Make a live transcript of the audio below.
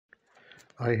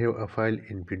I have a file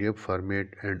in PDF format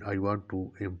and I want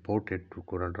to import it to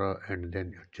CorelDraw and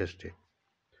then adjust it.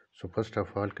 So first of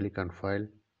all, click on File,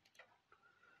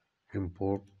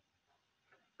 Import,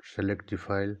 select the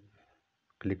file,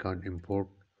 click on Import.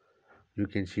 You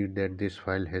can see that this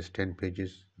file has 10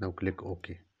 pages. Now click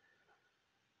OK.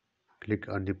 Click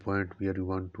on the point where you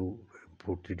want to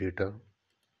import the data.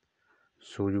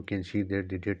 So you can see that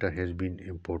the data has been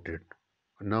imported.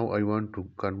 Now I want to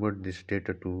convert this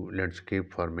data to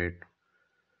landscape format.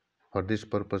 For this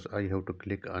purpose, I have to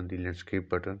click on the landscape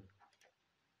button.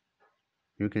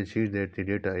 You can see that the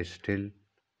data is still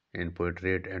in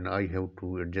portrait and I have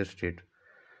to adjust it.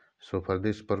 So for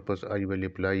this purpose, I will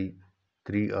apply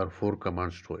 3 or 4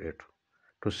 commands to it.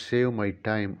 To save my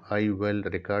time, I will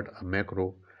record a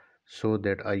macro so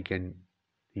that I can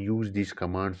use these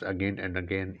commands again and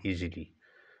again easily.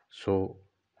 So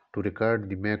to record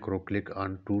the macro, click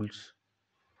on Tools,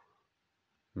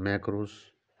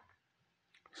 Macros,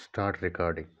 Start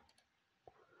Recording.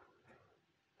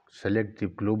 Select the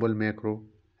global macro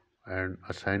and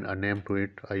assign a name to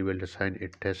it. I will assign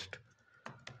it test.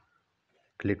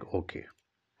 Click OK.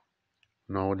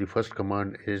 Now the first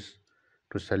command is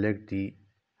to select the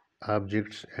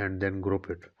objects and then group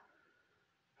it.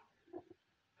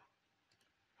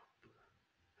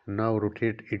 Now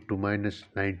rotate it to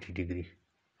 -90 degree.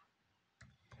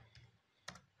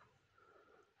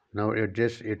 Now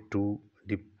adjust it to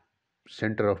the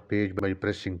center of page by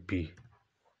pressing P.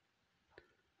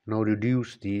 Now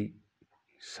reduce the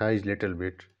size little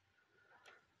bit,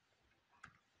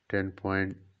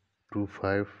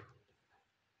 10.25,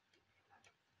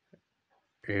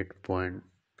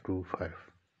 8.25.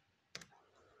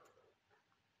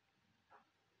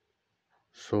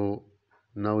 So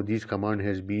now this command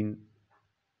has been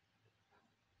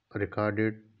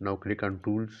recorded. Now click on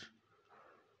Tools,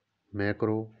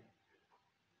 Macro,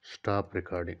 Stop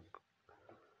Recording.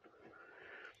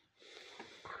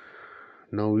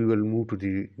 Now we will move to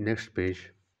the next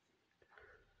page,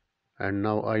 and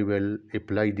now I will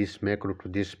apply this macro to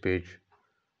this page.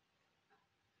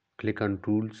 Click on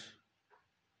Tools,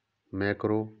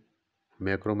 Macro,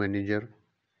 Macro Manager,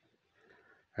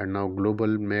 and now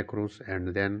Global Macros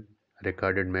and then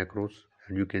Recorded Macros,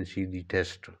 and you can see the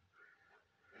test.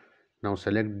 Now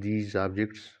select these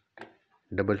objects,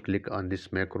 double click on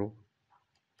this macro,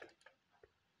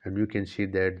 and you can see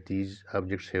that these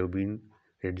objects have been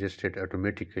adjusted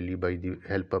automatically by the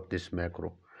help of this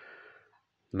macro.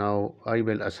 Now I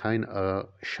will assign a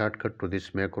shortcut to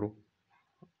this macro.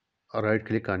 Right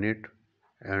click on it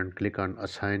and click on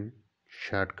Assign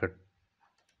Shortcut.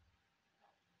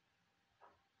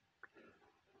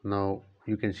 Now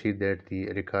you can see that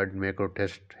the record macro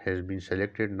test has been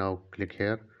selected. Now click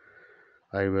here.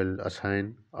 I will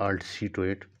assign Alt C to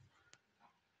it,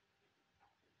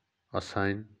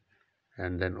 assign,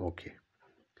 and then OK.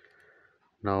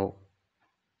 Now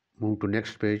move to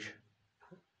next page.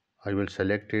 I will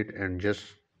select it and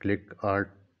just click Alt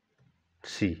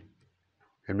C,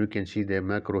 and you can see the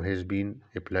macro has been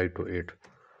applied to it.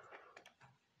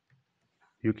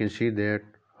 You can see that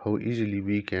how easily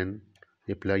we can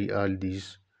apply all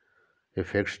these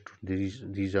effects to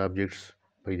these objects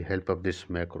by the help of this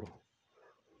macro.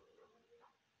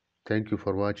 Thank you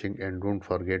for watching, and don't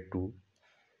forget to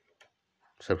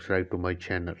subscribe to my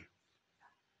channel.